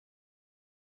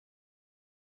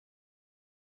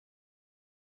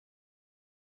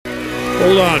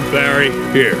Hold on, Barry.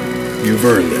 Here, you've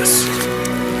earned this.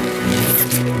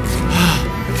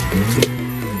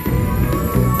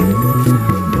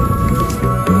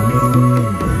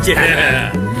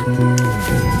 Yeah!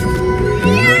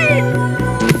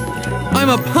 I'm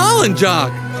a pollen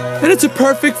jock, and it's a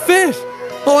perfect fit.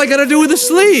 All I gotta do are the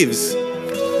sleeves.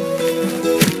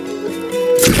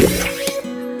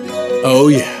 Oh,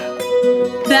 yeah.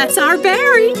 That's our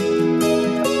Barry.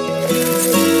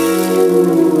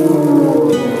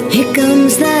 Here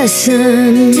comes the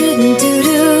sun,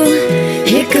 doo-doo-doo-doo.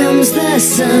 Here comes the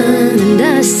sun, and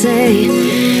I say,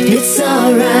 it's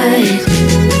alright.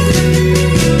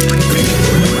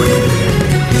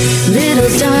 Little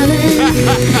darling,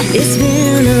 it's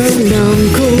been a long,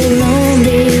 cool,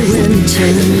 lonely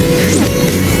winter.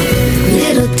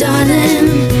 Little darling,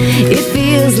 it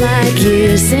feels like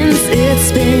years since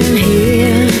it's been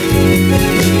here.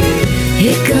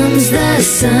 Here comes the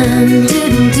sun,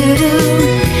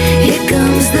 doo-doo-doo-doo. Here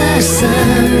comes the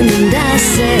sun, and I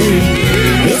say,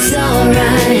 it's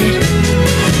alright.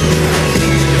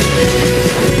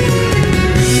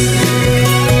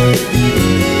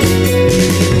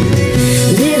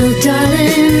 Little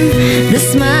darling, the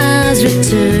smile's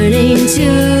returning to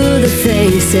the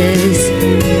faces.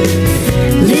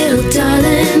 Little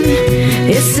darling,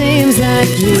 it seems like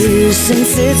years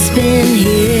since it's been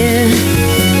here.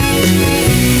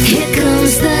 Here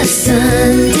comes the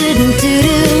sun,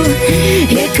 doo-doo-doo-doo.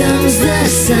 Here comes the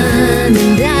sun,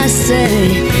 and I say,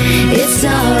 it's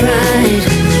alright.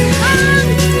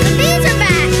 The bees are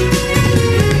back!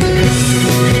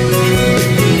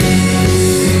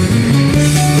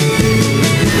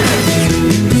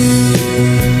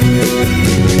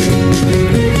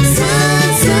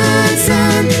 Sun, sun,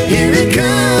 sun, here it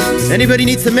comes. Anybody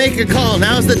needs to make a call,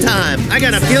 now's the time. I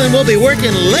got a feeling we'll be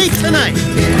working late tonight.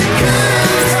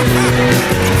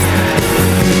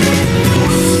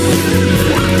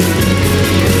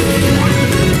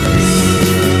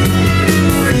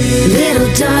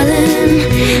 Little darling,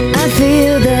 I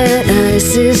feel that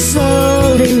ice is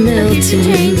slowly melting.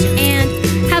 Change and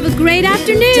have a great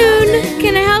afternoon.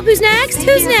 Can I help? Who's next?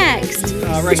 Who's next?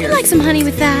 Would you like some honey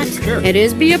with that? Sure. It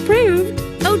is be approved.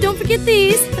 Oh, don't forget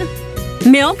these.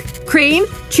 Milk, cream,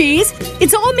 cheese,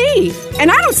 it's all me. And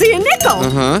I don't see a nickel.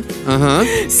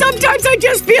 Sometimes I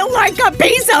just feel like a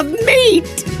piece of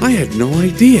meat. I had no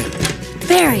idea.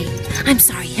 Barry, I'm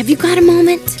sorry. Have you got a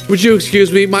moment? Would you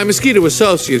excuse me? My mosquito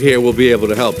associate here will be able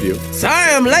to help you.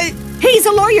 Sorry I'm late. He's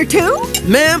a lawyer too?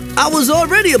 Ma'am, I was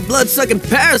already a blood-sucking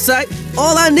parasite.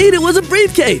 All I needed was a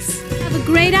briefcase. Have a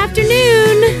great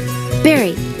afternoon.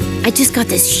 Barry, I just got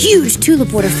this huge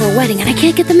tulip order for a wedding and I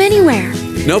can't get them anywhere.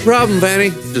 No problem,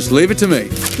 Vanny. Just leave it to me.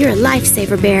 You're a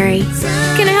lifesaver, Barry.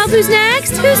 Can I help? Who's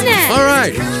next? Who's next? All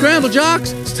right, scramble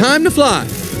jocks. It's time to fly.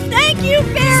 Thank you,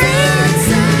 Barry.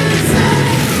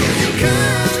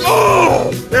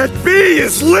 Oh! That bee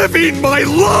is living my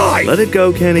life! Let it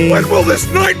go, Kenny. When will this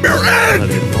nightmare end?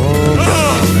 Let it all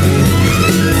go.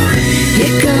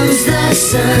 Here comes the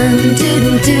sun,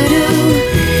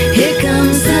 doo-doo-doo-doo. Here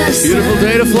comes the sun. Beautiful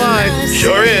day to fly.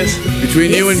 Sure is.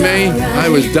 Between you and me, I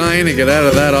was dying to get out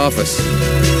of that office.